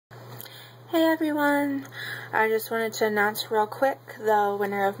Hey everyone! I just wanted to announce real quick the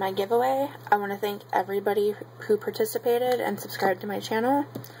winner of my giveaway. I want to thank everybody who participated and subscribed to my channel.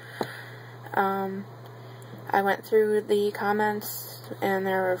 I went through the comments and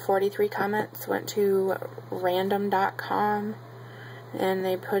there were 43 comments. Went to random.com and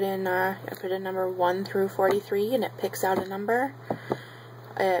they put in I put in number 1 through 43 and it picks out a number.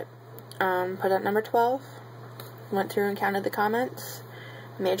 It put out number 12. Went through and counted the comments.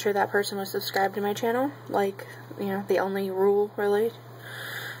 Made sure that person was subscribed to my channel, like, you know, the only rule, really.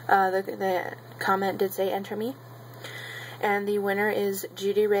 The comment did say enter me. And the winner is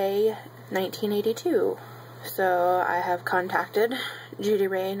Judy Ray 1982. So I have contacted Judy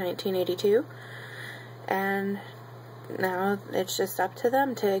Ray 1982. And now it's just up to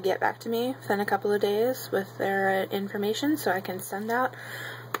them to get back to me within a couple of days with their information so I can send out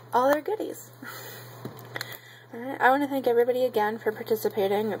all their goodies. I want to thank everybody again for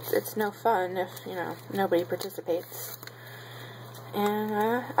participating. It's no fun if, you know, nobody participates.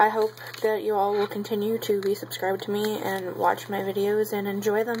 And I hope that you all will continue to be subscribed to me and watch my videos and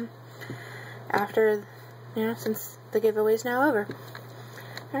enjoy them after, you know, since the giveaway's now over.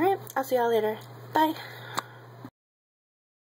 Alright, I'll see y'all later. Bye!